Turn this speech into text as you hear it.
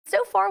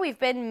So far, we've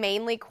been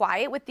mainly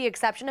quiet with the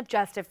exception of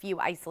just a few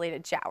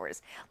isolated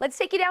showers. Let's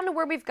take you down to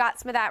where we've got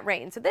some of that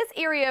rain. So this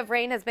area of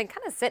rain has been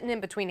kind of sitting in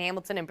between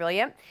Hamilton and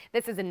Brilliant.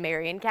 This is in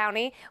Marion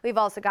County. We've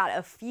also got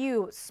a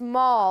few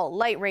small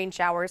light rain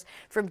showers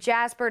from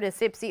Jasper to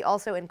Sipsey,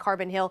 also in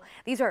Carbon Hill.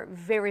 These are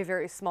very,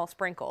 very small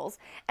sprinkles.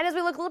 And as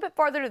we look a little bit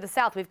farther to the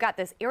south, we've got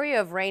this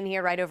area of rain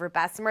here right over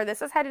Bessemer.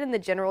 This is headed in the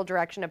general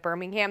direction of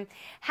Birmingham.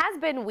 Has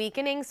been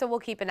weakening, so we'll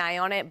keep an eye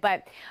on it.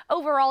 But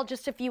overall,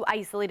 just a few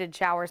isolated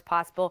showers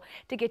possible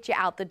to get you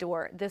out the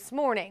door this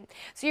morning.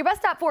 So your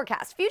best stop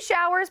forecast, few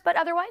showers, but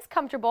otherwise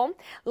comfortable.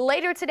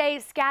 Later today,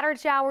 scattered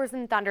showers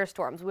and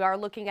thunderstorms. We are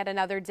looking at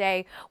another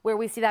day where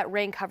we see that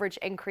rain coverage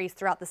increase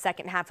throughout the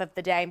second half of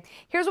the day.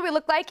 Here's what we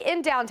look like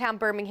in downtown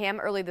Birmingham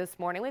early this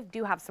morning. We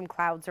do have some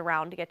clouds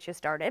around to get you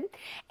started.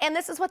 And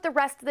this is what the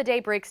rest of the day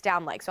breaks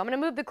down like. So I'm going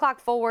to move the clock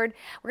forward.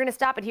 We're going to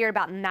stop it here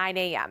about 9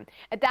 a.m.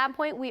 At that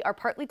point, we are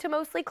partly to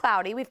mostly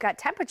cloudy. We've got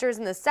temperatures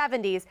in the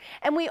 70s,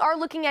 and we are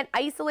looking at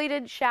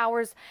isolated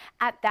showers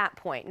at that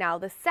point. Now,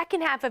 the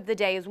second half of the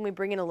day is when we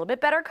bring in a little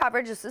bit better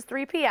coverage. This is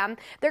 3 p.m.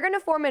 They're going to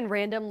form in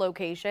random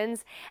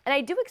locations, and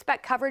I do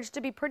expect coverage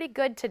to be pretty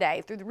good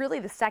today through really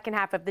the second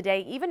half of the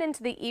day. Even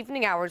into the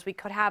evening hours, we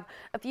could have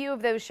a few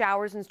of those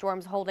showers and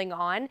storms holding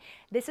on.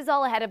 This is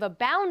all ahead of a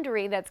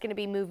boundary that's going to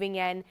be moving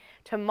in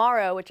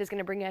tomorrow, which is going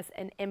to bring us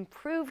an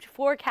improved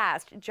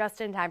forecast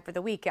just in time for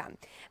the weekend.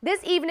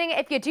 This evening,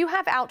 if you do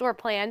have outdoor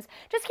plans,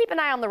 just keep an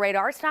eye on the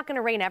radar. It's not going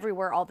to rain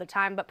everywhere all the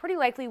time, but pretty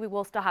likely we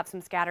will still have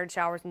some scattered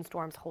showers and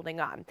storms holding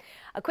on.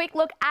 A quick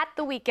look at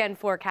the weekend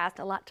forecast,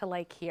 a lot to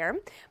like here.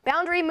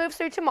 Boundary moves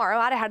through tomorrow.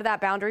 Out ahead of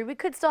that boundary, we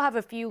could still have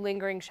a few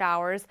lingering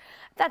showers.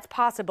 That's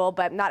possible,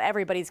 but not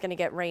everybody's going to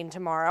get rain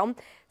tomorrow.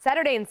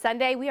 Saturday and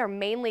Sunday, we are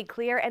mainly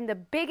clear, and the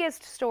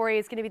biggest story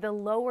is going to be the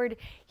lowered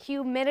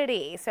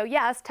humidity. So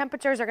yes,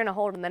 temperatures are going to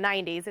hold in the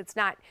 90s. It's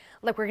not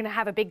like we're going to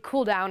have a big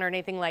cool down or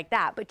anything like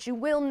that, but you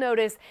will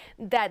notice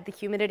that the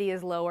humidity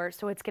is lower,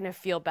 so it's going to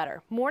feel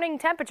better. Morning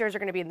temperatures are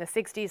going to be in the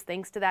 60s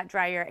thanks to that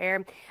drier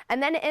air.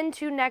 And then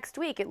into next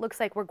week, it looks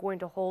like we're going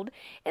to hold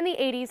in the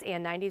 80s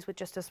and 90s with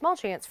just a small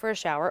chance for a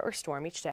shower or storm each day.